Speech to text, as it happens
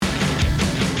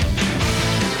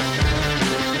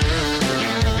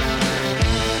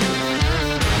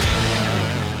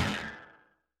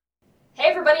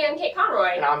am Kate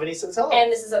Conroy. And I'm Vinny Sotelo.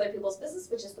 And this is Other People's Business,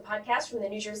 which is the podcast from the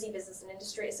New Jersey Business and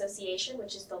Industry Association,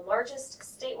 which is the largest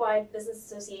statewide business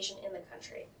association in the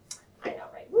country. I know,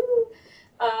 right? Woo!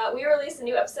 We release a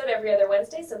new episode every other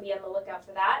Wednesday, so be on the lookout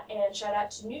for that. And shout out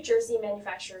to New Jersey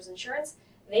Manufacturers Insurance.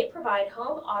 They provide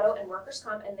home, auto, and workers'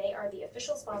 comp, and they are the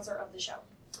official sponsor of the show.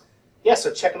 Yeah,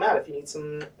 so check them out if you need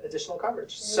some additional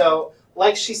coverage. So,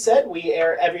 like she said, we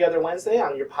air every other Wednesday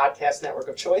on your podcast network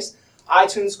of choice.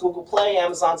 iTunes, Google Play,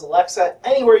 Amazon's Alexa,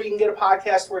 anywhere you can get a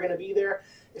podcast, we're going to be there.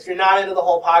 If you're not into the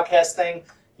whole podcast thing,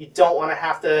 you don't want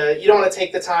to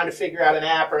take the time to figure out an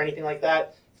app or anything like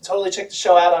that. You can totally check the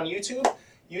show out on YouTube,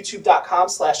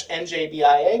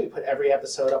 youtube.com/NJBIA. We put every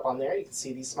episode up on there. You can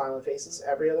see these smiling faces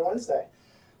every other Wednesday.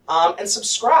 And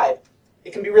subscribe.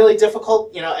 It can be really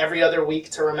difficult, every other week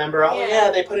to remember,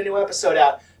 they put a new episode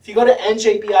out. If you go to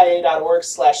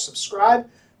njbia.org/subscribe,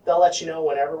 they'll let you know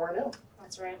whenever we're new.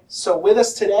 That's right. So with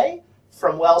us today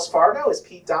from Wells Fargo is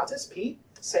Pete Dantas. Pete,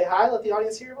 say hi. Let the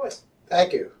audience hear your voice.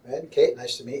 Thank you, Ed. Kate,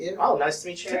 nice to meet you. Oh, nice to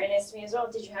meet you. Very nice to meet you as well.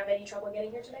 Did you have any trouble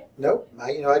getting here today? Nope.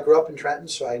 I grew up in Trenton,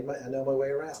 so I know my way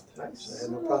around. Nice. So I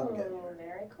had no problem getting here.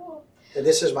 Very cool. And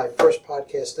this is my first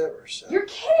podcast ever. So. You're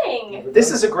kidding!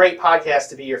 This is a great podcast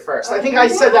to be your first. I think I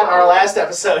said that in our last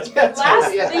episode. The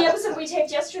episode we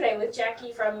taped yesterday with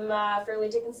Jackie from Fairleigh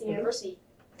Dickinson University,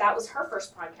 that was her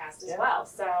first podcast as well.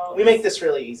 So we make this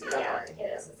really easy. Don't yeah, worry. it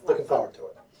is. It's Looking forward to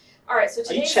it. All right, so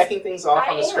Are you checking things off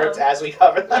on the script as we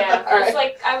cover them? Yeah, All right. it's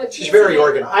like I would. She's very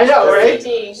organized. I know, right?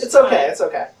 OCD. It's okay. It's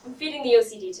okay. I'm feeding the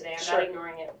OCD today. I'm not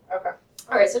ignoring it. Okay.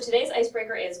 All right, so today's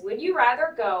icebreaker is: would you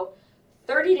rather go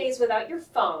 30 days without your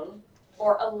phone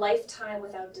or a lifetime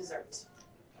without dessert?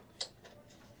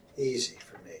 Easy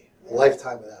for me. A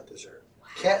lifetime without dessert. Wow.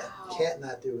 Can't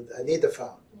not do it. I need the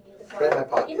phone. You need the Right in my phone.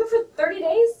 pocket. Even for 30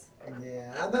 days?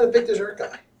 Yeah, I'm not a big dessert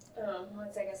guy. Oh, well,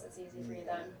 I guess that's easy for you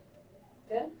then.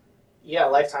 Good? Yeah,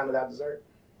 lifetime without dessert.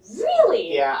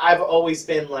 Really? Yeah, I've always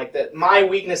been like that. My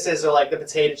weaknesses are like the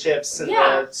potato chips and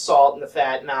the salt and the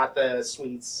fat, not the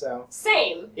sweets. So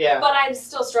Same. yeah. But I'm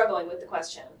still struggling with the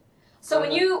question. So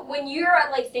when you're at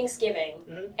like Thanksgiving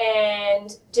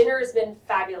and dinner has been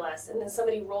fabulous, and then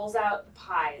somebody rolls out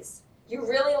pies, you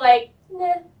really like,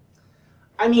 nah.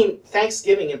 I mean,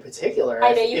 Thanksgiving in particular.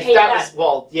 I know you hate that.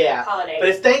 Holiday. But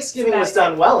if Thanksgiving was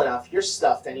done well enough, you're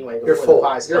stuffed anyway before You're full. the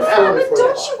pies You're come full out. But before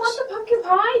don't the you pies. want the pumpkin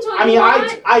pie? Don't I mean, you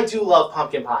want? I do love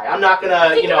pumpkin pie. I'm not gonna,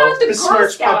 Think about the Girl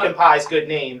besmirch Scout. pumpkin pie's good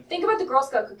name. Think about the Girl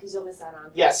Scout cookies you'll miss out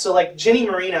on. Yeah, so like Ginny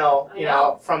Marino, I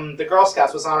know. from the Girl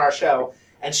Scouts was on our show,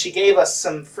 and she gave us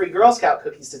some free Girl Scout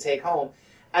cookies to take home.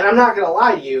 And I'm not gonna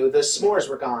lie to you, the s'mores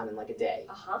were gone in like a day.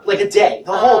 Like a day.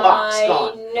 The whole box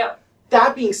gone. I know.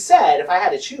 That being said, if I had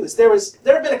to choose, there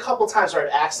have been a couple times where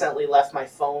I've accidentally left my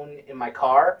phone in my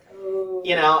car, Ooh.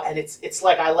 and it's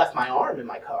like I left my arm in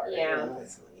my car. Yeah.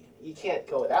 You can't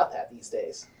go without that these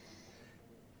days.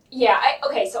 Yeah,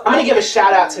 so I'm going to give a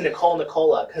shout out to Nicole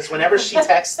Nicola, because whenever she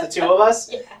texts the two of us,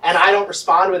 and I don't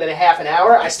respond within a half an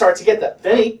hour, I start to get the,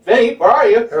 Vinny, where are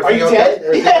you? Are Everything you okay? dead?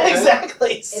 Everything Yeah, okay?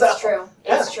 exactly. It's So, true.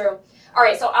 It's true. All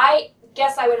right, so I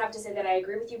guess I would have to say that I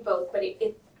agree with you both, but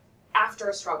it after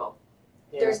a struggle.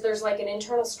 yeah. There's like an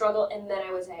internal struggle, and then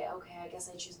I would say, okay, I guess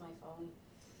I choose my phone.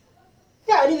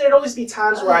 Yeah, I mean, there'd always be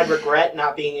times where I'd regret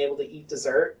not being able to eat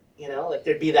dessert, like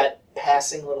there'd be that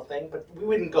passing little thing, but we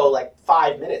wouldn't go like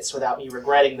 5 minutes without me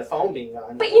regretting the phone being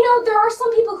gone. But there are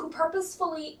some people who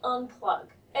purposefully unplug,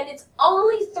 and it's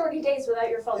only 30 days without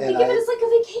your phone. And Think of it as like a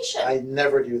vacation. I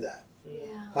never do that.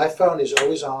 Yeah. My phone is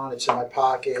always on. It's in my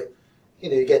pocket.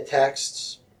 You get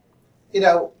texts. I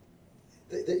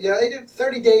do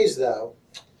 30 days though.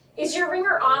 Is your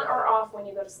ringer on or off when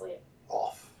you go to sleep?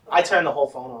 Off. I turn the whole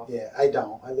phone off. Yeah, I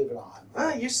don't. I leave it on.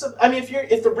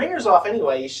 If the ringer's off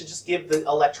anyway, you should just give the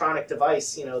electronic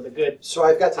device, the good. So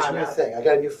I've got this Time new out. thing. I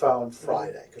got a new phone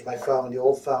Friday because my phone, the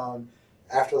old phone,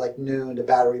 after like noon, the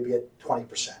battery would be at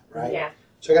 20%, right? Yeah.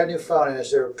 So I got a new phone, and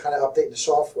as they're kind of updating the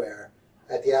software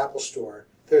at the Apple Store,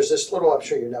 there's this little, I'm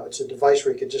sure you know, it's a device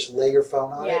where you can just lay your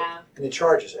phone on it, Yeah. and it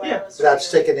charges it Yeah. without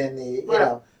sticking in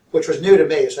the, which was new to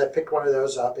me. So I picked one of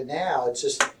those up, and now it's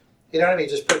just, you know what I mean?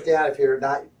 Just put it down if you're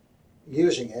not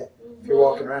using it. If you're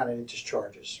walking around, and it just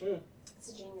charges. It's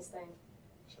a genius thing.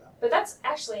 So. But that's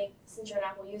actually, since you're an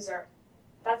Apple user,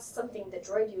 that's something that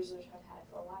Droid users have had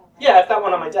for a while. Right? Yeah, I've got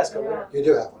one on my desk over there. You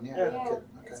do have one, yeah. Yeah, Good. Okay.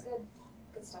 it's good.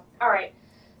 Good stuff. All right.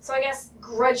 So I guess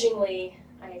grudgingly,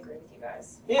 I agree with you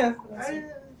guys. Yeah,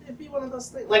 it'd be one of those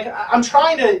things. Like, I'm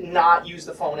trying to not use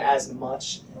the phone as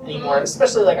much anymore,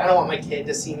 especially, like, I don't want my kid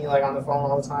to see me, like, on the phone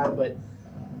all the time, but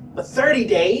 30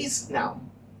 days? No.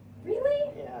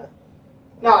 Really? Yeah.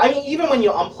 No, I mean, even when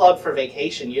you unplug for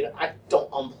vacation, I don't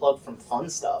unplug from fun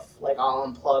stuff. Like, I'll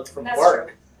unplug from That's work.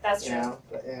 true. That's true. You know?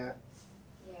 But, yeah.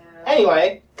 Yeah.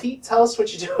 Anyway, Pete, tell us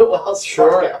what you do at Wells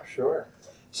Fargo. Sure.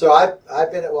 So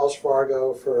I've been at Wells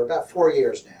Fargo for about 4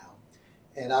 years now,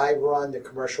 and I run the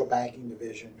commercial banking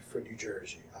division for New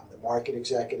Jersey. I'm the market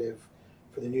executive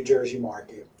for the New Jersey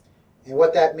market. And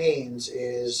what that means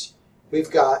is we've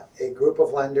got a group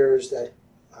of lenders that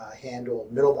handle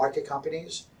middle market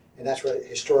companies, and that's what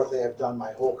historically I've done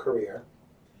my whole career,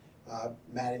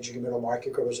 managing a middle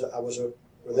market group. I was a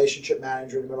relationship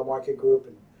manager in the middle market group,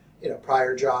 and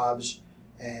prior jobs,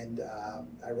 and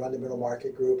I run the middle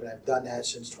market group, and I've done that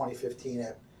since 2015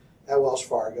 at Wells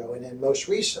Fargo. And then most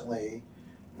recently,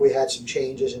 we had some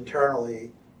changes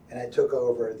internally, and I took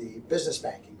over the business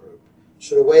banking group.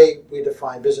 So the way we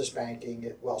define business banking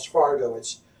at Wells Fargo,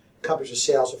 it's companies with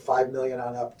sales of $5 million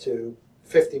on up to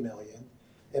 $50 million.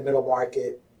 And middle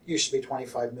market used to be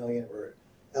 $25 million. We're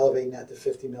elevating that to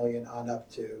 $50 million on up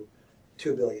to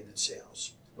 $2 billion in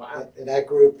sales. Wow. And that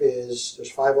group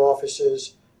there's 5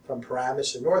 offices from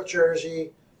Paramus in North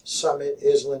Jersey, Summit,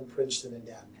 Island, Princeton, and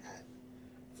down Manhattan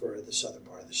for the southern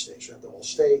part of the state. So we have the whole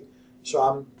state. So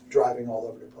I'm driving all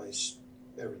over the place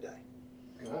every day.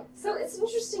 So it's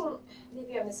interesting,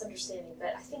 maybe I'm misunderstanding,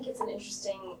 but I think it's an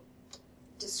interesting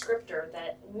descriptor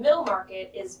that middle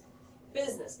market is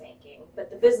business banking, but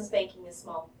the business banking is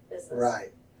small business.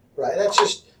 Right. That's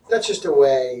just the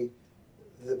way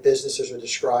the businesses are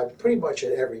described pretty much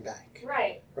at every bank.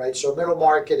 Right. So middle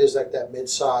market is like that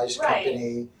mid-sized Right.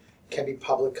 company, can be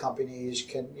public companies,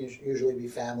 can usually be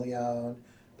family owned,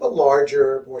 but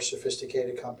larger, more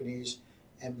sophisticated companies.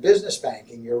 And business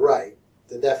banking, you're right,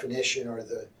 the definition or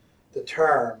the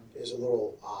term is a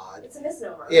little odd. It's a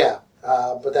misnomer. Yeah,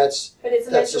 but that's But it's a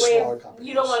the nice way smaller of, companies.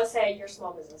 you don't want to say you're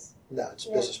small business. No, it's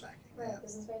Yeah. business banking. Right, Yeah.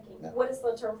 business banking. Yeah. What is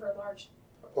the term for large?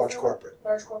 Large corporate.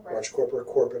 Large corporate.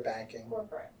 Corporate banking.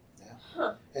 Corporate. Yeah.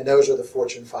 Huh. And those are the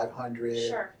Fortune 500,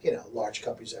 Sure. Large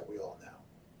companies that we all know.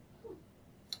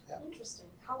 Yeah. Interesting.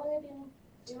 How long have you been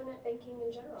doing it, banking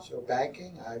in general? So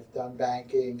banking, I've done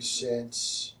banking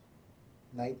since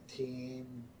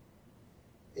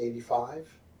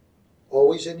 1985,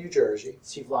 always in New Jersey.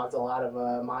 So you've logged a lot of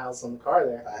miles on the car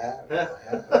there. I have.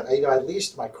 I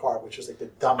leased my car, which was like the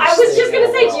dumbest I was thing just in going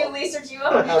the to say, world. do you lease or do you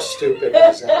own? How stupid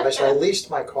was that? So I leased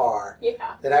my car.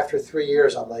 Yeah. Then after 3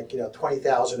 years, I'm like,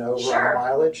 20,000 over on Sure. the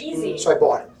mileage. Easy. So I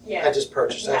bought it. Yeah. I just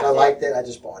purchased it. Yeah. I liked it. I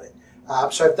just bought it.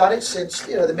 So I've done it since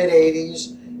the mid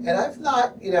 '80s, and I've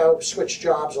not switched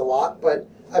jobs a lot, but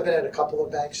I've been at a couple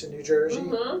of banks in New Jersey.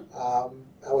 Mm-hmm.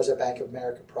 I was at Bank of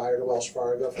America prior to Wells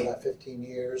Fargo for about 15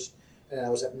 years, and I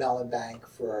was at Mellon Bank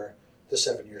for the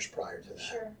 7 years prior to that.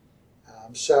 Sure.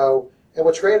 And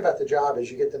what's great about the job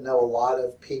is you get to know a lot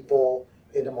of people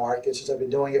in the market. Since I've been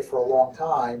doing it for a long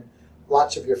time,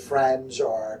 lots of your friends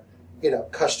are,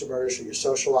 customers who you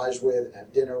socialize with and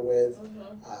have dinner with.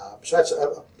 Mm-hmm. So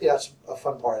that's a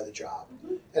fun part of the job.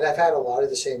 Mhm. And I've had a lot of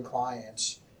the same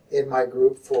clients in my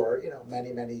group for,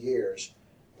 many, many years.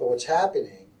 But what's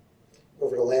happening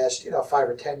over the last, 5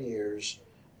 or 10 years,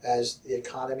 as the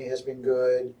economy has been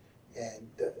good and,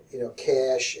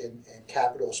 cash and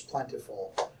capital is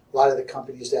plentiful, a lot of the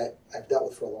companies that I've dealt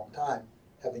with for a long time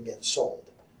have been getting sold.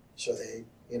 So they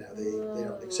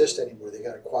don't exist anymore. They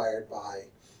got acquired by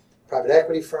private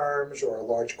equity firms or a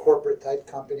large corporate type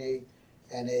company,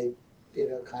 and they,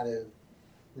 kind of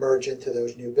merge into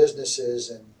those new businesses,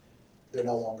 and they're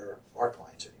no longer our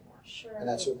clients anymore. Sure. And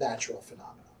that's a natural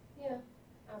phenomenon. Yeah,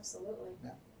 absolutely.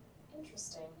 Yeah.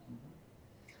 Interesting.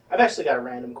 I've actually got a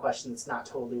random question that's not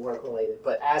totally work related,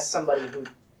 but as somebody who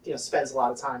spends a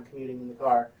lot of time commuting in the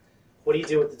car, what do you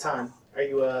do with the time? Are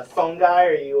you a phone guy?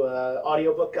 Are you a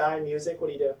audiobook guy? Music? What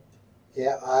do you do?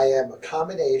 Yeah, I am a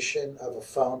combination of a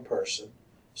phone person.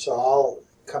 So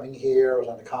coming here, I was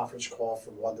on a conference call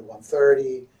from 1 to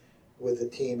 1:30 with the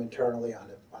team internally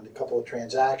on a couple of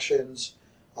transactions.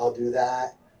 I'll do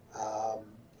that. I'll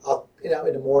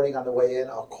in the morning on the way in,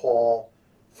 I'll call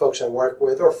folks I work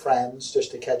with or friends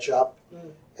just to catch up.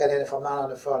 Mm. And then if I'm not on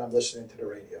the phone, I'm listening to the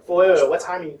radio. Well, wait, what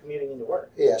time are you commuting into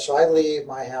work? Yeah, so I leave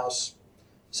my house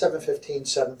 7:15,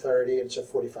 7:30, and it's a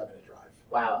 45-minute drive.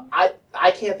 Wow,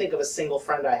 I can't think of a single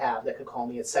friend I have that could call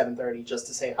me at 7:30 just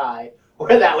to say hi, or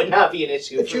that would not be an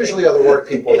issue. It's for usually me. other work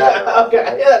people that Yeah, are. okay,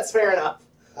 right? yeah, that's fair enough.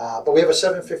 But we have a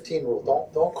 7:15 rule.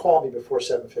 Don't call me before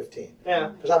 7:15 Yeah,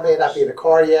 because I may not be in the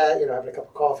car yet. Having a cup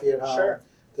of coffee at home. sure.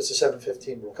 This is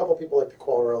 7:15 rule. A couple of people like to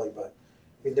call early, but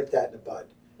we nipped that in the bud.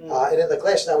 Mm. And then like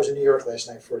last night, I was in New York last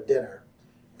night for dinner.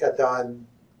 Got done,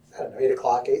 8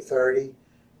 o'clock, 8:30.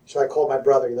 So I called my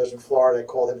brother. He lives in Florida. I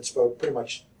called him and spoke pretty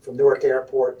much from Newark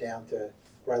Airport down to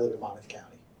where I live in Monmouth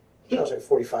County. So it was like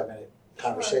a 45-minute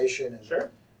conversation. And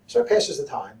Sure. so it passes the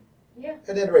time. Yeah.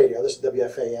 And then radio, I listen to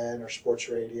WFAN or sports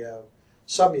radio,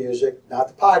 some music, not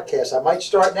the podcast. I might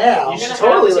start now. You should gonna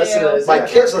totally have listen to to. this. My yeah.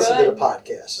 kids listen to the Good.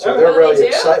 podcast, so Oh, they're they really do?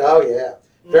 excited. Oh yeah,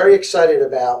 Mm. very excited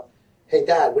about. Hey,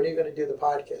 Dad, when are you going to do the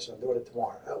podcast? I'm doing it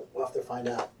tomorrow. Oh, we'll have to find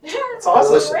out. That's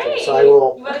awesome. Listen to it. great. So I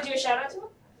will- You want to do a shout out to them?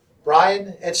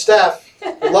 Brian and Steph,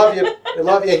 we love you. We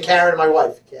love you, and Karen, my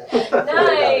wife. Yeah.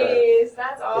 Nice.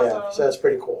 That's awesome. Yeah, so that's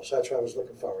pretty cool. So that's why I was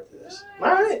looking forward to this. Nice.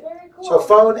 All right. Very cool. So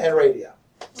phone and radio.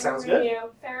 Sounds good.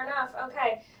 Radio. Fair enough.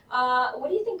 Okay. What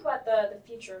do you think about the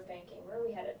future of banking? Where are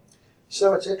we headed?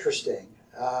 So it's interesting.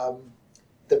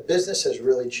 The business has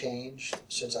really changed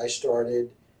since I started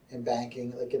in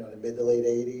banking, like, in the mid to late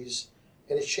 80s.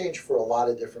 And it's changed for a lot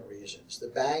of different reasons. The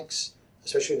banks,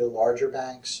 especially the larger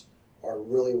banks, are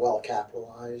really well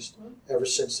capitalized. Ever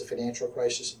since the financial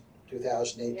crisis in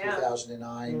 2008, Yeah.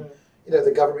 2009. Mm.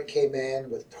 The government came in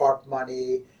with TARP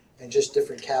money and just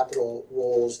different capital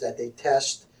rules that they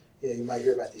test. You might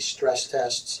hear about these stress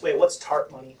tests. Wait, what's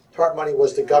TARP money? TARP money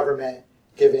was the government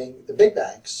giving the big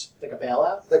banks Like a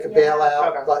bailout? like a Yeah. bailout,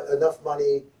 Okay. but enough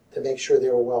money to make sure they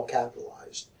were well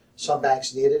capitalized. Some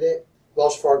banks needed it.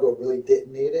 Wells Fargo really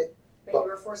didn't need it, But But- you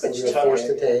were forced but to we take were forced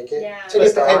it. to take it. Yeah. And,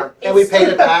 Twist you- their arm. and we paid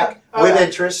it back with Okay.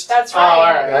 interest, That's Oh, right. all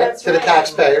right. That's to the right.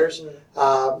 taxpayers.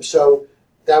 Mm. So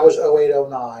that was 08,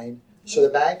 09. So the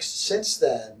banks since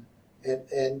then,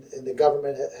 and the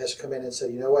government has come in and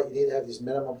said, you know what, you need to have these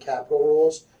minimum capital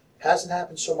rules. Hasn't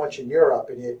happened so much in Europe.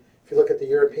 And if you look at the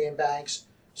European banks,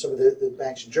 some of the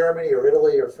banks in Germany or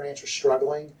Italy or France are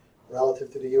struggling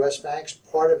relative to the U.S. banks.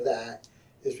 Part of that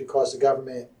is because the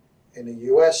government in the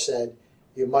U.S. said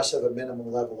you must have a minimum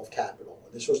level of capital.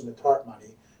 And this wasn't the TARP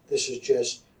money. This is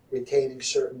just retaining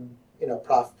certain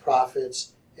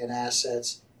profits and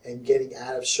assets and getting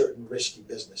out of certain risky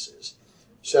businesses.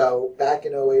 So back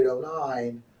in 08,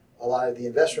 09, a lot of the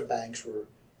investment banks were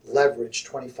leveraged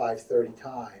 25, 30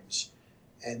 times.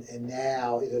 And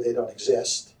now either they don't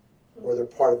exist or they're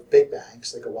part of big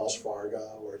banks like a Wells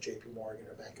Fargo or a JP Morgan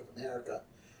or Bank of America.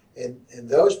 And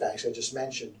those banks I just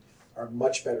mentioned are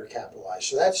much better capitalized.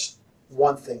 So that's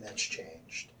one thing that's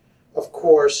changed. Of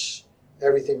course,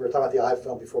 everything, we were talking about the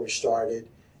iPhone before we started,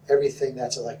 everything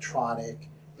that's electronic,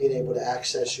 being able to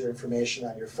access your information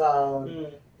on your phone,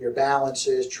 Mm. your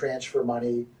balances, transfer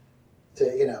money to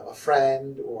a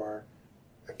friend or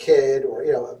a kid,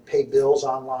 or pay bills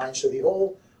online. So the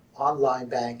whole online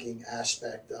banking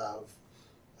aspect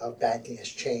of banking has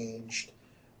changed.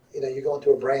 You go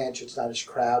into a branch, it's not as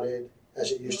crowded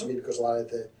as it used to be because a lot of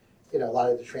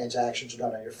the transactions are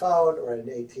done on your phone or at an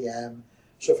ATM.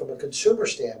 So from a consumer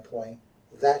standpoint,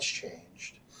 that's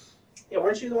changed. Yeah,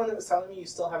 weren't you the one that was telling me you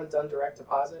still haven't done direct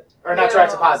deposit? Or not No.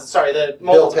 direct deposit, sorry, the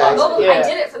mobile Bill pay. deposit. Mobile, Yeah. I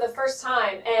did it for the first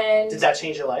time, and Did that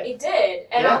change your life? it did.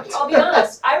 And Yeah. I'll be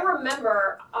honest, I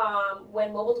remember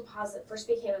when mobile deposit first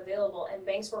became available and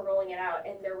banks were rolling it out,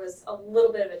 and there was a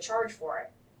little bit of a charge for it.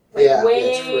 Yeah,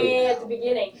 way it's free at now. the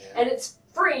beginning. Yeah. And it's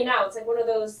free now. It's like one of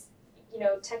those,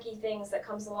 techie things that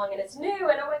comes along and it's new,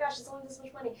 and oh my gosh, it's only this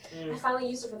much money. I Mm. finally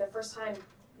used it for the first time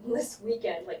this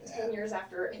weekend, like 10 years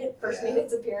after it first Yeah. made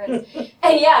its appearance.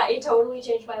 And yeah, it totally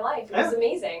changed my life. It was Yeah.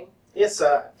 amazing. Yes,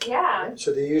 Yeah.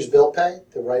 So do you use bill pay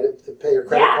to pay your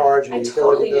credit Yeah, cards, your I utility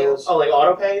totally do. bills? oh, like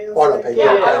auto pay? Auto pay,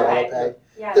 Yeah, bill pay, auto auto pay. pay.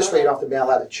 Yeah. This way you don't have to mail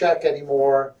out a check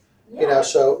anymore. Yeah.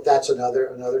 So that's another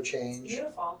It's change.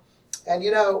 beautiful. And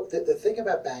the thing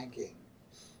about banking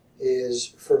is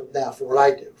for what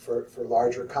I do, for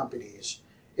larger companies,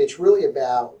 it's really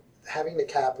about having the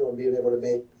capital and being able to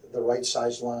make the right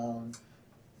size loan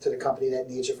to the company that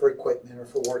needs it for equipment or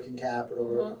for working capital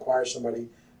or Mhm. require somebody.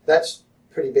 That's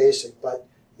pretty basic, but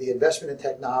the investment in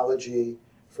technology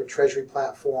for treasury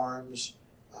platforms,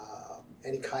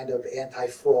 any kind of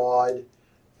anti-fraud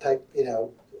type,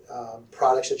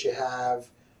 products that you have,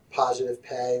 Positive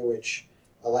Pay, which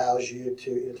allows you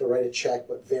to write a check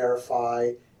but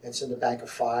verify and send the bank a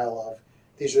file of,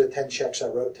 these are the 10 checks I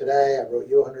wrote today. I wrote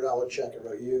you a $100 check. I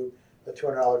wrote you a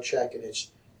 $200 check, and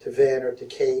it's to Vin or to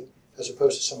Kate, as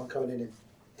opposed to someone coming in and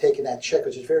taking that check,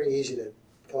 which is very easy to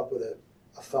come up with a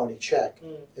phony check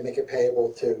Mm. and make it payable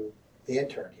to the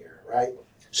intern here, right?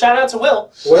 Shout out to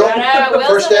Will. Will, Shout out, Will's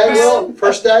first in the day, room. Will?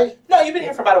 First day? No, you've been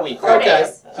here for about a week. 4 Okay.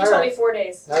 days. He All told right. me 4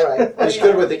 days. All right. He's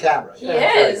good with the camera. He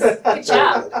Yeah, is. very good. Good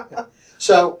job. Very good.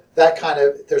 So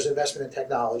that there's investment in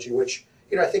technology, which,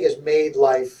 I think has made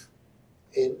life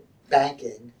in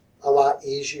banking a lot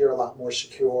easier, a lot more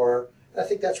secure. I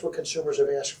think that's what consumers have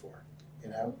asked for,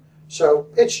 So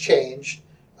it's changed.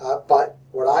 But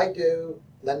what I do,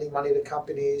 lending money to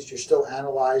companies, you're still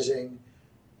analyzing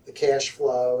the cash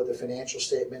flow, the financial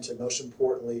statements, and most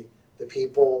importantly, the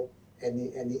people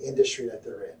and the industry that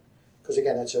they're in. Because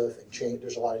again, that's the other thing.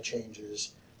 There's a lot of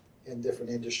changes in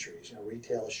different industries.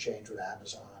 Retail has changed with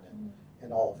Amazon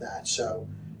and all of that. So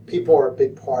people are a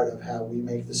big part of how we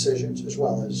make decisions, as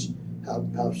well as how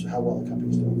well the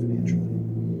company's doing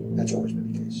financially. That's always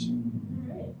been the case.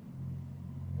 All right.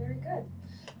 Very good.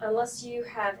 Unless you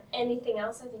have anything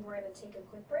else, I think we're going to take a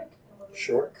quick break. And when we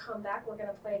Sure. come back, we're going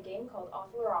to play a game called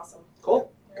Awful or Awesome.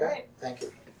 Cool. Okay. All right. Thank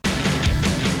you.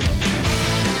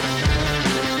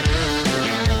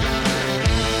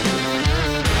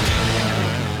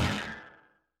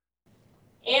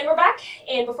 And we're back.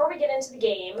 And before we get into the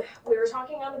game, we were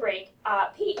talking on the break.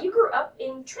 Pete, you grew up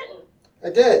in Trenton. I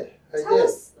did. Tell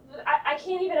us. I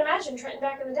can't even imagine Trenton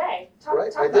back in the day. Talk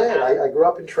I about did. that. I grew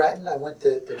up in Trenton. I went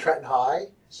to Trenton High,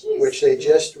 Jeez. which they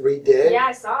just redid. Yeah,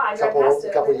 I saw. I a drove past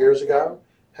it. couple over there. years ago.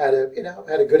 Had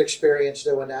a good experience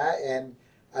doing that, and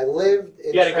I lived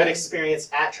in. You had a good Trenton. experience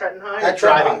at Trenton High? At or Trenton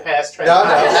driving High. past Trenton No,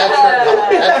 High? at Trenton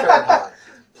High. At Trenton High.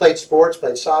 Played sports,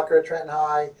 played soccer at Trenton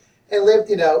High, and lived,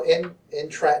 in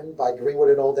Trenton by Greenwood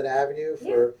and Olden Avenue.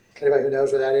 For anybody who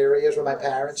knows where that area is, with my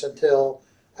parents until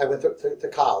I went to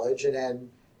college, and then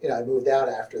I moved out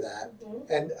after that. Mhm.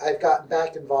 And I've gotten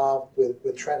back involved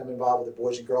with Trenton. I'm involved with the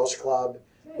Boys and Girls Club,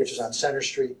 which is on Center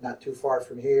Street, not too far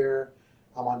from here.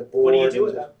 I'm on the board. What do you do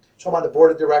with that? So I'm on the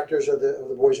board of directors of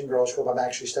the Boys and Girls Club. I'm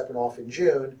actually stepping off in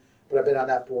June, but I've been on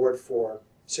that board for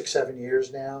 6-7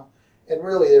 years now. And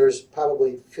really, there's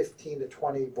probably 15 to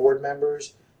 20 board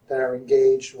members that are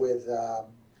engaged with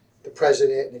the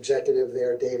president and executive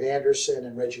there, Dave Anderson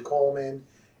and Reggie Coleman,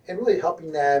 and really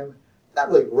helping them not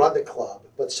really run the club,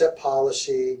 but set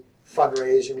policy,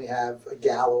 fundraising. We have a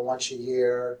gala once a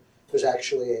year. There's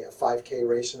actually a 5K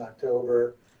race in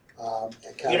October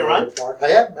at Cavalier Park. I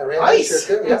am. I ran Nice. this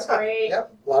year too. That's Yeah. great.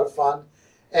 Yep, a lot of fun.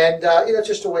 And, it's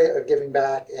just a way of giving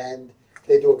back, and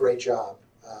they do a great job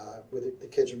with the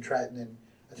kids from Trenton. And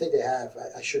I think they have,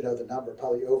 I should know the number,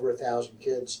 probably over 1,000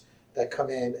 kids that come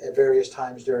in at various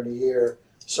times during the year,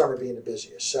 summer being the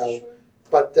busiest. So, Sure.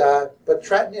 but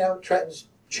Trenton, Trenton's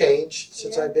changed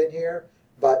since Yeah. I've been here,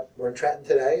 but we're in Trenton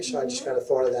today, so I just Mhm. got a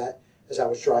thought of that as I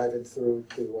was driving through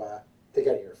to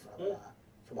get here from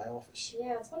my office.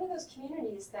 Yeah, it's one of those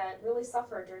communities that really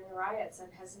suffered during the riots and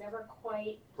has never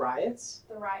quite Riots?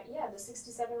 the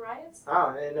 67 riots. Oh,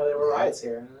 I didn't know there were riots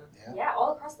here. Yeah. Yeah,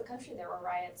 all across the country there were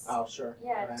riots. Oh, sure.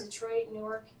 Yeah, Right. Detroit,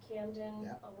 Newark, Camden,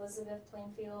 Yeah. Elizabeth,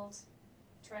 Plainfield,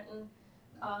 Trenton.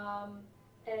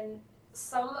 And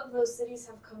some of those cities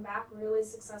have come back really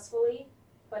successfully,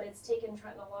 but it's taken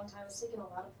Trenton a long time. It's taken a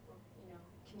lot of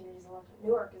communities a long time.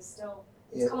 Newark is still,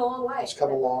 it's Yeah, come a long way. It's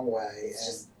come a long way, It's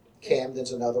and just,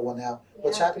 Camden's another one now.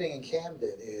 What's Yeah. happening in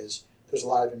Camden is there's a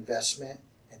lot of investment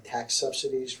and tax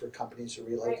subsidies for companies to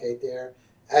relocate there,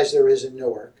 as there is in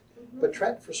Newark. Mhm. But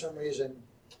Trenton, for some reason,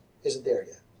 isn't there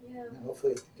yet. Yeah. And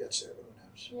hopefully it gets there, but who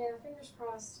knows? Yeah, fingers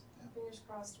crossed. Yeah. Fingers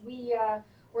crossed.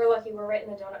 We're lucky. We're right in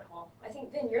the donut hall. I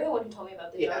think Vin, you're the one who told me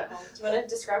about the Yeah. donut hall. Do you want to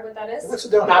describe what that is? What's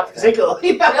the donut? Not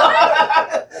particularly.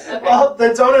 Okay. Well, the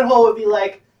donut hole would be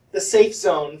like the safe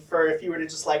zone for if you were to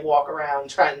just like walk around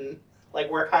Trenton. Like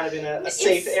we're kind of in a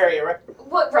safe It's- area, right?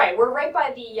 Right. We're right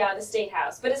by the state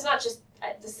house, but it's not just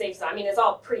at the safe zone. I mean, it's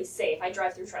all pretty safe. I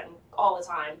drive through Trenton all the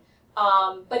time.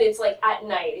 But it's like at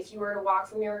night. If you were to walk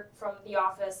from the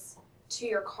office to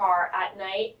your car at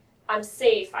night, I'm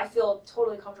safe. I feel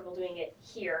totally comfortable doing it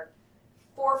here.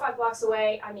 4 or 5 blocks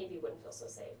away, I maybe wouldn't feel so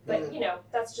safe. But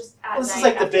that's just at Well, this night. is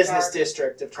like the after business dark.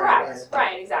 district of Trenton. Correct.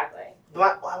 Right. Exactly.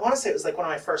 But I want to say it was like one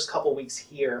of my first couple weeks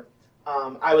here.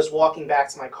 I was walking back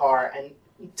to my car, and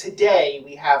today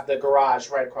we have the garage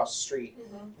right across the street.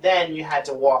 Mm-hmm. Then you had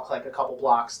to walk like a couple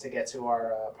blocks to get to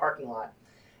our parking lot.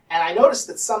 And I noticed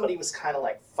that somebody was kind of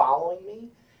like following me,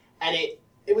 and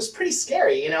it was pretty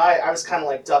scary. I was kind of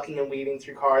like ducking and weaving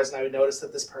through cars, and I would notice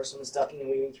that this person was ducking and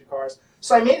weaving through cars.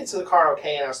 So I made it to the car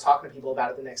okay, and I was talking to people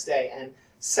about it the next day, and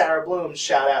Sarah Bloom,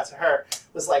 shout out to her,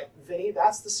 was like, Vinny,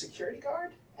 that's the security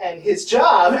guard? And his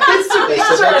job is to make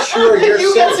sure you're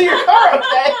you get safe. to your car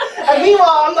okay. And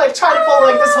meanwhile, I'm like trying to pull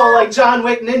like this whole like John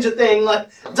Wick ninja thing, like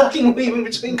ducking and weaving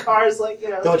between cars, like,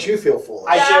 Don't you feel foolish?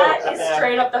 I do. That is Yeah.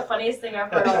 straight up the funniest thing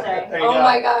I've heard all day. There you Oh go.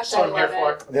 my gosh, That's what I I'm here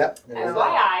love it. for. Yep. there you go.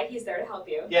 FYI, he's there to help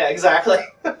you. Yeah, exactly.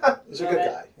 He's a good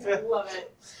guy. Yeah. Love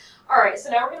it. All right, so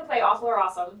now we're going to play Awful or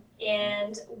Awesome,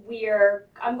 and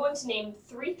I'm going to name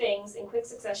 3 things in quick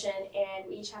succession, and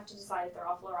we each have to decide if they're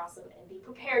awful or awesome, and be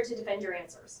prepared to defend your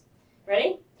answers.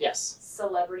 Ready? Yes.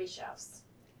 Celebrity chefs.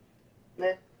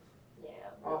 Meh. Yeah.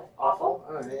 Awful?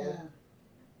 Oh, Yeah. yeah.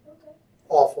 Okay.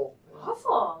 Awful.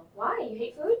 Awful. Why? You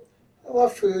hate food? I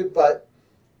love food, but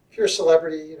if you're a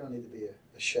celebrity, you don't need to be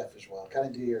a chef as well. Kind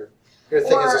of do your Your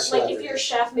thing Or is a like celebrity. if you're a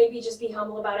chef, maybe just be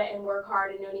humble about it and work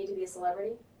hard and no need to be a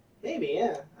celebrity. Maybe,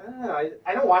 yeah. I don't know.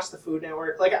 I don't watch the Food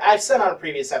Network. Like I've said on a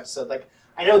previous episode, like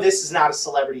I know this is not a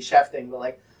celebrity chef thing, but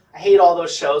like I hate all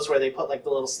those shows where they put like the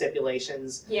little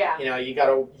stipulations. Yeah. You know, you got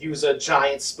to use a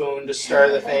giant spoon to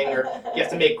stir the thing, or you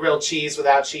have to make grilled cheese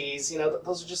without cheese. You know,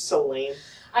 those are just so lame.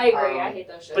 I agree. I hate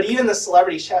those shows. But even the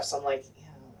celebrity chefs, I'm like,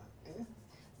 yeah,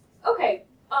 Okay.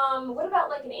 What about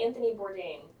like an Anthony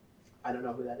Bourdain? I don't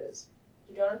know who that is.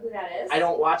 You don't know who that is? I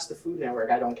don't watch the Food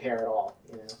Network. I don't care at all.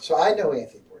 You know. So I know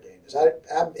Anthony Bourdain is.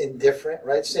 I'm indifferent,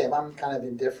 right, Sam? I'm kind of All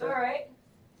indifferent. right.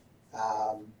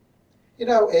 You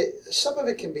know, some of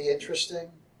it can be interesting,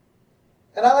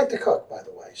 and I like to cook, by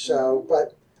the way. So,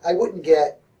 but I wouldn't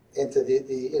get into the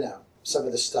you know, some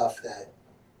of the stuff that,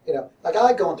 you know, like I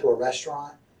like going to a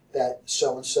restaurant that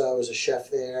so and so is a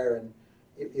chef there, and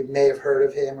you may have heard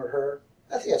of him or her.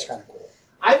 I think that's kind of cool.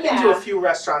 I've been to Yeah. a few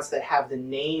restaurants that have the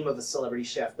name of a celebrity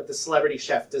chef, but the celebrity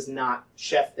chef does not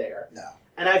chef there. No.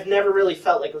 And I've never really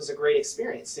felt like it was a great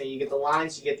experience. You know, you get the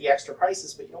lines, you get the extra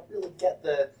prices, but you don't really get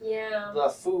the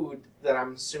food that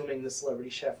I'm assuming the celebrity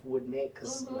chef would make,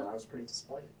 because you know, I was pretty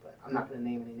disappointed. But I'm not going to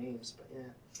name any names, but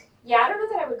yeah. Yeah, I don't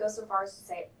know that I would go so far as to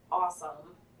say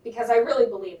awesome, because I really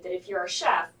believe that if you're a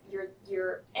chef,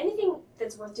 you're anything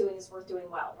that's worth doing is worth doing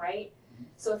well, right?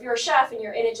 So if you're a chef and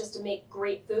you're in it just to make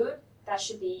great food, that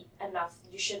should be enough.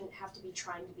 You shouldn't have to be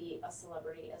trying to be a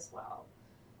celebrity as well.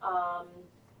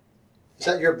 Is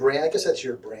that your brand? I guess that's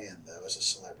your brand, though, as a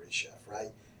celebrity chef, right?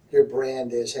 Your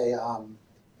brand is, hey, I'm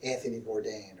Anthony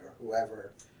Bourdain or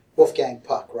whoever, Wolfgang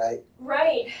Puck, right?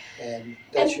 Right. And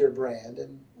that's And your brand.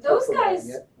 And those you're promoting guys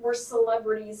it. were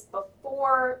celebrities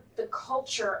before the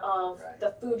culture of Right.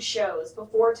 the food shows,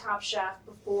 before Top Chef,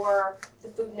 before the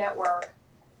Food Network.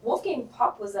 Wolfgang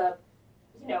Puck was a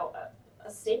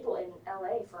staple in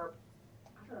LA for,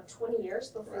 I don't know, 20 years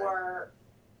before.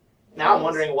 Now I'm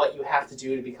wondering what you have to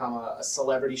do to become a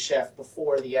celebrity chef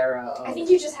before the era of... I think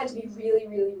you just had to be really,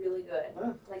 really, really good.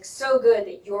 Huh. Like so good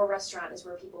that your restaurant is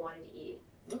where people wanted to eat.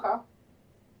 Okay.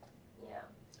 Yeah.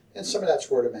 And some of that's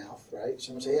word of mouth, right?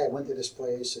 Someone say, hey, I went to this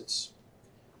place. It's,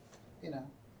 you know.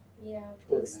 Yeah, Word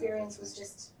the of experience mouth, was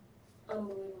just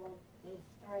unbelievable.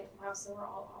 All right, wow, so we're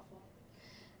all awful.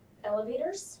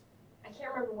 Elevators? I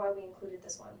can't remember why we included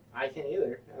this one. I can't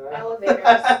either. Elevators.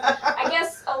 I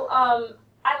guess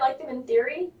I like them in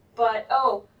theory, but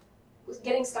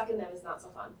getting stuck in them is not so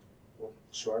fun. Well,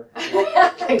 sure.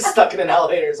 Getting stuck in an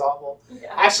elevator is awful. Yeah.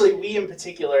 Actually, we in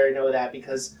particular know that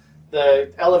because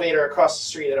the elevator across the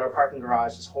street at our parking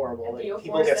garage is horrible. At Like, the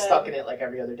people get aforesaid. stuck in it like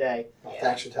every other day. Well, Yeah.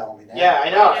 thanks for telling me now. Yeah, I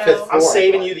know. I know. Fifth I'm floor,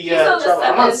 saving but- you the He's on the trouble.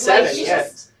 I'm on seven, like, 7, you yeah.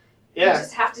 just- You Yeah.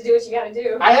 just have to do what you gotta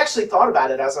do. I actually thought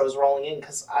about it as I was rolling in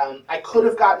because I could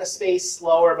have gotten a space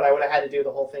slower, but I would have had to do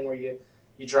the whole thing where you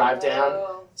drive down.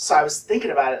 Oh. So I was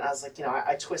thinking about it, and I was like, you know,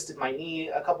 I twisted my knee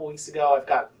a couple weeks ago. I've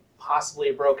got possibly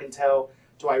a broken toe.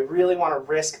 Do I really want to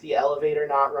risk the elevator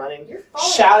not running? You're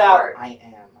falling Shout apart. out! I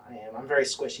am. I'm very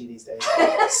squishy these days.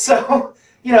 So,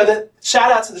 you know, the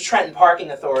shout out to the Trenton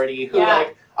Parking Authority, who Yeah.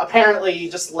 like apparently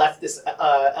just left this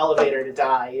elevator to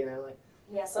die. You know, like,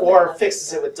 Yeah, something or like fixes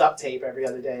that. it with duct tape every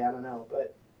other day. I don't know,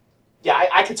 but yeah,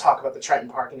 I could talk about the Trenton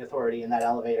Parking Authority and that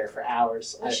elevator for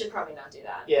hours. We should probably not do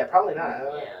that. Yeah, probably not.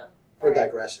 Yeah. We're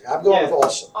Alright. digressing. I'm going Yeah. with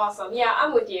awesome. Awesome. Yeah,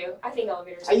 I'm with you. I think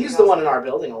elevators. I use the one in our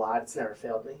building a lot. It's never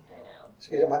failed me. I know.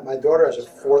 Excuse me, my daughter has a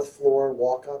 4th floor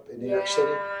walk up in New York City.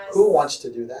 Yes. Who wants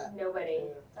to do that? Nobody.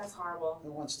 That's horrible.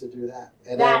 Who wants to do that?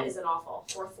 And That then, is an awful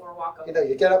 4th floor walk up. you know,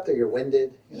 you get up there, you're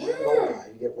winded. You know, Yeah. you're an old guy,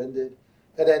 you get winded.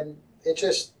 And then it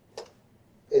just,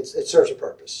 it serves a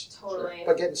purpose. Totally.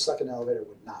 But getting stuck in an elevator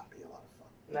would not be a lot of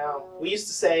fun. No, we used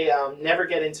to say never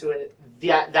get into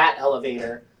that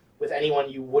elevator with anyone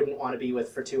you wouldn't want to be with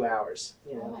for 2 hours.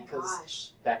 You know, Oh my because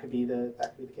gosh. that could be the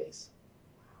case.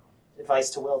 Advice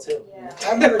to Will too. Yeah.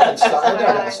 I've never been stuck. I've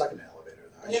never gotten stuck in an elevator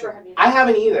though. I Never should. have you. I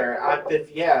haven't either. I've been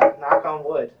knock on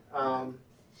wood.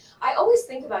 I always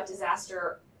think about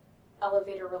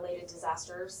elevator related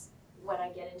disasters when I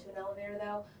get into an elevator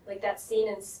though. Like that scene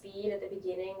in Speed at the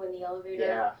beginning when the elevator,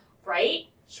 Yeah, right?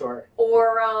 sure.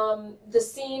 Or the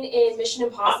scene in Mission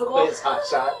Impossible. It's Hot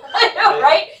Shot. I know,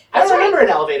 right? I That's don't right. remember an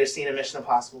elevator scene in Mission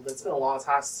Impossible, but it's been a long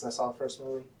time since I saw the first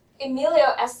movie.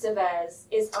 Emilio Estevez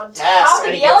is on top Yes, of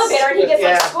and the he gets- elevator and he gets yeah.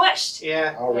 like squished.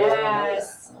 Yeah. Oh, really? I didn't know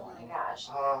Yes. that. Oh my gosh.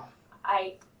 Uh,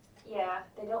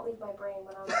 They don't leave my brain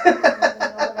when I'm in the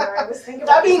elevator. I was thinking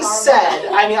about that being this horrible-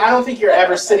 said, I mean, I don't think you're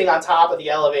ever sitting on top of the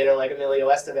elevator like Emilio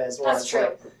Estevez was. That's true.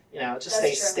 Like, you know, just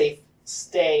That's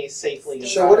stay safely.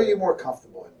 So what are you more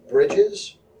comfortable in,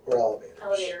 bridges or elevators?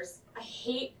 Elevators.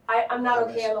 I'm not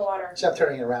okay on the water. See, I'm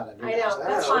turning it around. And I know. that.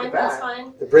 That's Look fine. at That's that.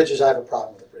 fine. The bridges, I have a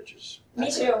problem with the bridges. Me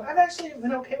That's too. it. I've actually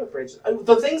been okay with bridges.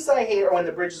 The things that I hate are when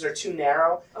the bridges are too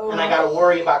narrow Oh. and I gotta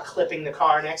worry about clipping the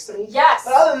car next to me. Yes.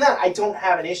 But other than that, I don't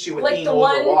have an issue with Like being the over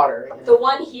one- water. you know? The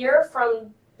one here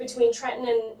from between Trenton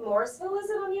and Morrisville, is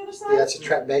it on the other side? Yeah, that's a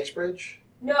Trent Makes Bridge.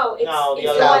 No, it's, No, the it's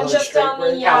other the one Calhoun just Street on the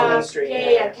Bridge? Calhoun Street,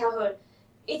 yeah, Calhoun.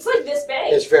 It's like this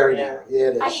big. It's very Yeah. narrow. Yeah,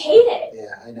 it is. I hate it.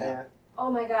 Yeah, I know. Yeah. Oh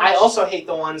my gosh. I also hate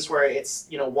the ones where it's,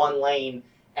 one lane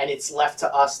and it's left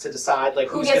to us to decide like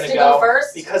Who who's gets gonna to go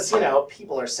first? because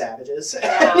people are savages.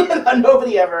 Yeah.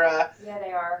 Nobody ever Yeah,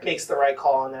 they are. makes the right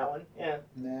call on that one. Yeah.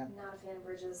 No, Not a fan of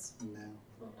bridges. no,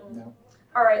 Mm-mm. no.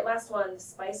 All right, last one.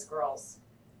 Spice Girls.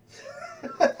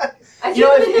 I You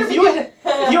know, feel like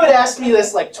if you had asked me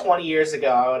this like 20 years ago,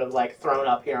 I would have like thrown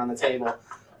up here on the table.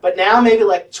 But now, maybe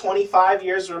like 25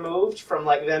 years removed from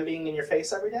like them being in your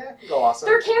face every day, I could go awesome.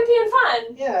 they're campy and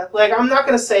fun. Yeah, like I'm not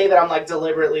gonna say that I'm like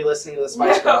deliberately listening to the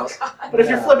Spice No, Girls, God. but if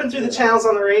you're No, flipping through the yeah. channels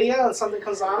on the radio and something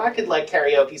comes on, I could like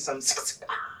karaoke some.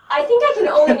 I think I can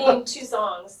only name 2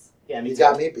 songs. Yeah, me You too.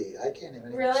 got me beat. I can't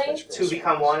even. Really? Spice Girls. Two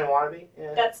become one and wannabe.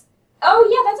 Yeah. That's. Oh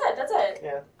yeah, that's it.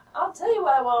 Yeah. I'll tell you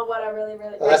what I really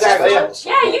Oh, that's Exactly, Spice yeah. Girls.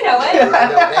 Yeah, you know it. Yeah, I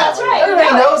know now. That's right. Everybody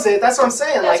you know it. knows it. That's what I'm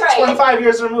saying. That's like right. 25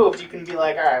 years removed, you can be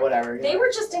like, all right, whatever. They were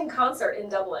just in concert in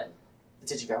Dublin.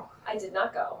 Did you go? I did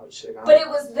not go. Oh, you should have gone. But it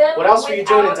was them. What else were you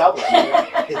doing in Dublin?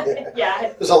 Yeah.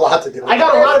 Yeah. There's a lot to do. I got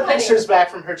a Very lot of funny. pictures back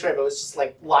from her trip. It was just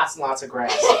like lots and lots of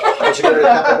grass. Did you go to the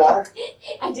Temple Bar?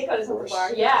 I did go to Temple course.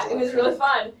 Bar. Yeah, it was really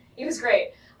fun. It was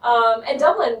great. And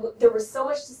Dublin, there was so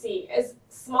much to see. As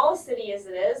small a city as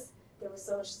it is, there was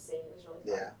so much to see. It was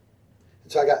really fun. Yeah.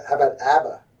 So I got. How about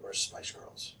ABBA or Spice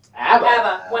Girls? ABBA.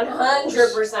 ABBA,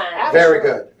 100%. ABBA. Very sure.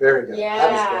 good. Very good. ABBA's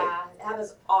Yeah,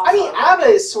 ABBA's awesome. I mean, ABBA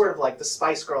is sort of like the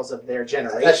Spice Girls of their great.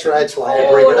 generation. That's right. That's why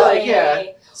I bring it up. Like, yeah.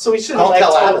 So we shouldn't Don't like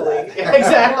tell ABBA totally. that. Yeah,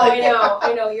 exactly. No,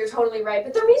 I know, you're totally right.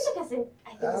 But their music, I think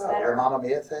is Oh, better. the Mamma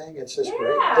Mia thing. It's just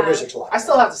great. Yeah. The music's a lot. I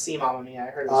still have to see Mamma Mia. I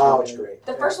heard it was Oh, really it's good. great.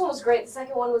 The first one was great. The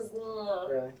second one was.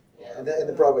 Really? Yeah. And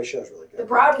the Broadway show's really The good.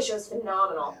 Broadway show is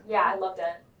phenomenal. Yeah, I loved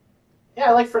it. Yeah,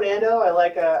 I like Fernando. I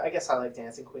like. I guess I like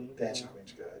Dancing Queen. Dancing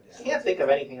Queen's good. I can't think of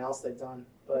anything else they've done,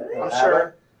 but Yeah. I'm ABBA,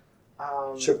 sure.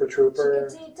 Super Trooper.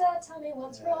 Chiquitita, tell me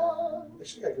what's wrong.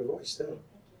 She's got a good voice too.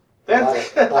 Then- A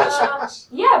lot of Uh, songs.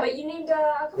 Yeah, but you named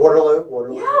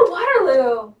Waterloo. Yeah,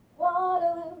 Waterloo.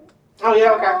 Waterloo. oh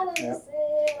yeah, okay. Waterloo Yeah.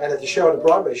 sail And at the show, the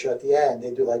Broadway show, at the end,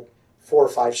 they do like 4 or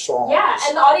 5 songs. Yeah,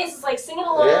 and the audience is like singing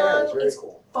along. Yeah, it's very It's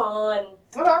cool. fun.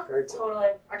 Okay. Very cool. Totally.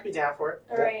 I could be down for it.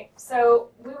 All right. So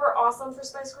we were awesome for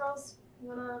Spice Girls. You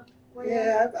wanna? weigh in?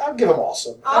 Yeah, I'll give them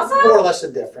awesome. Awesome? More or less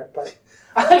indifferent, but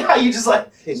I like how you just like,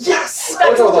 yes! That's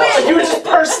I'll go with a win! awesome. You were just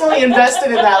personally invested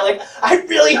in that. Like, I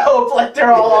really hope like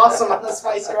they're all awesome on the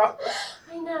Spice Girls.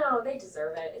 I know they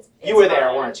deserve it. It's You were there,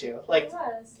 fun. weren't you? Like,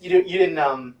 I was. you didn't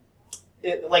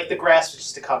like the grass was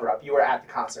just a cover up. You were at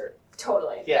the concert.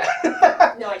 Totally. Yeah.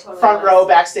 No, I totally. Front was. row,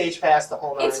 backstage pass, the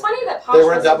whole nine. It's funny that Posh they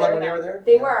were in wasn't Dublin there when you then. were there?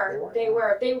 They Yeah,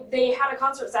 were. They were. They had a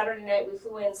concert Saturday night. We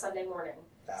flew in Sunday morning.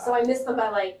 So I missed them by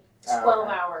like 12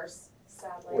 hours.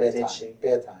 Sadly. Where Bad did time. she?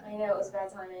 Bad time. I know it was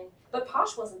bad timing. But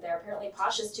Posh wasn't there. Apparently,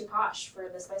 Posh is too posh for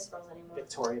the Spice Girls anymore.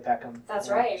 Victoria Beckham. That's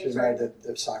Yeah, right. She's married to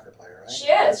the soccer player, right? She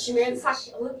is. She married the is.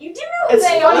 soccer. You do know who It's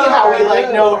they funny are. how we like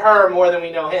Yeah. know her more than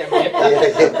we know him. And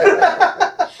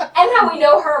how we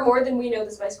know her more than we know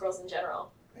the Spice Girls in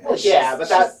general. Well, She's- yeah, but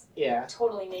that she's yeah.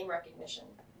 totally name recognition.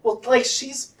 Well, like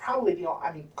she's probably the only,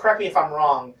 I mean, correct me if I'm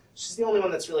wrong. She's the only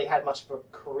one that's really had much of a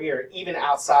career, even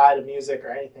outside of music or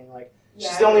anything. Like Yeah,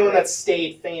 she's the only you're one right. that's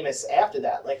stayed famous after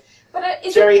that. Like But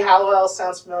is Jerry Halliwell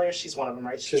sounds familiar. She's one of them,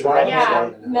 right? She's one of them, Yeah,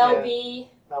 Yeah. Mel Yeah. B.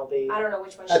 Mel B. I don't know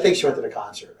which one. I think she is went to the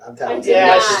concert. I'm I telling you. did Yeah,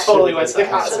 not. she totally went to the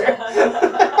concert.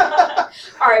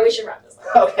 All right, we should wrap this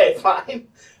up. Okay, fine.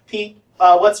 Pete,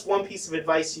 what's one piece of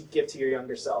advice you'd give to your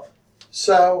younger self?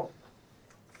 So,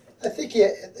 I think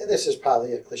this is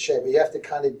probably a cliche, but you have to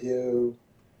kind of do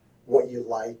what you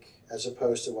like as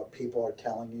opposed to what people are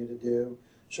telling you to do.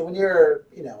 So when you're,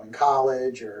 in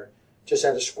college or just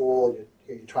out of school,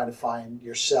 you're trying to find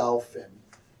yourself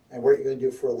and what you're going to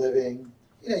do for a living,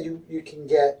 you can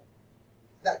get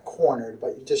not cornered,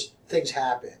 but things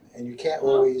happen, and you can't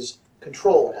always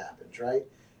control what happens, right?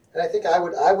 And I think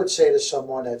I would say to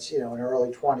someone that's in their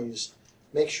early 20s,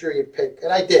 make sure you pick,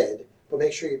 and I did, but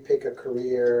make sure you pick a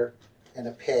career and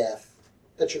a path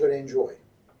that you're going to enjoy.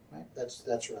 Right? That's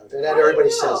right. And How do you everybody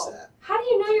know? says that. How do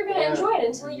you know you're going to Yeah. enjoy it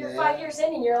until you're Yeah. 5 years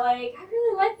in and you're like, I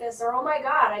really like this, or oh my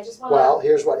god, I just want to. Well,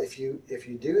 here's what: if you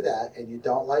do that and you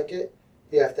don't like it,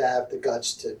 you have to have the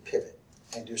guts to pivot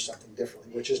and do something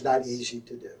differently, which is not easy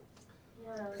to do.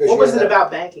 Yeah. Because What you was have it to-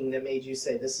 about banking that made you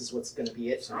say this is what's going to be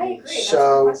it for I me? agree. That's a good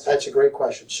So question. that's a great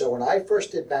question. So when I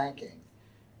first did banking,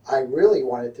 I really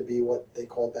wanted to be what they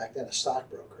called back then a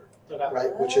stockbroker, Okay.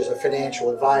 right? Which is a financial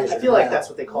advisor. I feel like now. that's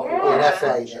what they call it. Yeah. An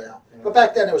FA now. But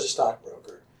back then it was a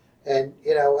stockbroker. And,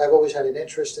 I've always had an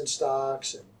interest in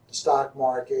stocks and the stock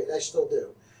market. I still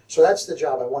do. So that's the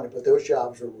job I wanted, but those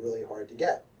jobs were really hard to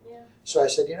get. Yeah. So I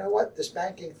said, you know what, this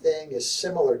banking thing is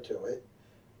similar to it.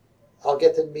 I'll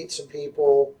get to meet some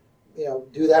people,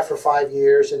 do that for 5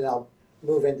 years, and then I'll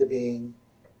move into being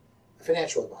a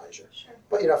financial advisor. Sure.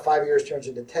 But 5 years turns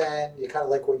into 10, you kind of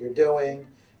like what you're doing.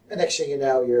 The next thing you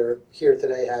know, you're here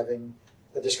today having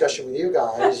a discussion with you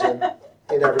guys, and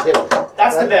you never did it.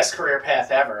 That's the Right? best career path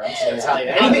ever. I'm just going to Yeah. tell you.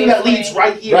 Anything that leads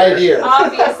right here. Right here.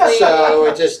 Obviously. So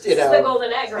it just, This is the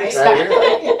golden egg, right? Exactly.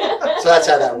 So that's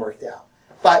how that worked out.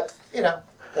 But,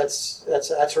 that's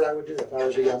what I would do. If I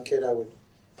was a young kid, I would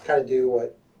kind of do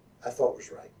what I thought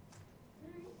was right.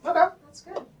 Okay. That's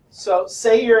good. So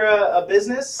say you're a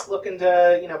business looking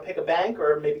to, pick a bank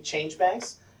or maybe change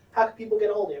banks. How can people get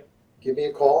a hold of you? Give me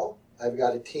a call. I've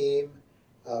got a team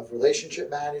of relationship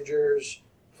managers,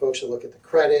 folks that look at the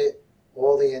credit,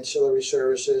 all the ancillary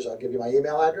services. I'll give you my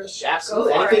email address.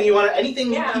 Absolutely. Go for Anything it. you want,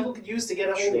 anything Yeah. people could use to get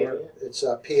a hold of you. It's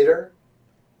Peter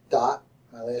dot,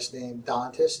 my last name,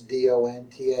 Dontas,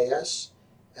 Dontas,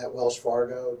 at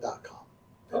wellsfargo.com.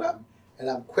 Okay. And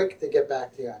I'm quick to get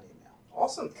back to you on email.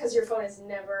 Awesome. Because your phone is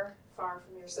never far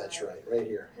from your side. That's right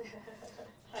here.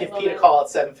 I Give love Pete a it. call at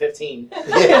 7:15.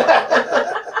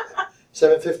 Yeah.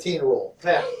 7:15 rule.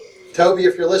 Yeah. Toby,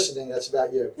 if you're listening, that's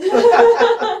about you.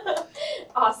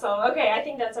 Awesome. Okay, I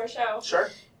think that's our show. Sure.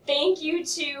 Thank you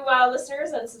to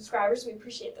listeners and subscribers. We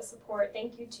appreciate the support.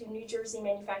 Thank you to New Jersey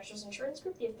Manufacturers Insurance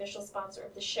Group, the official sponsor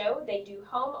of the show. They do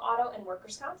home, auto, and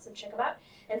workers' comp, so check them out.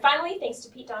 And finally, thanks to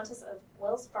Pete Dontas of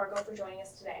Wells Fargo for joining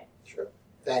us today. Sure.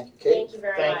 Thank you, Kate. Thank you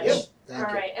very Thank much. you. Thank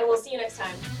All you. right, and we'll see you next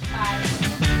time. Bye.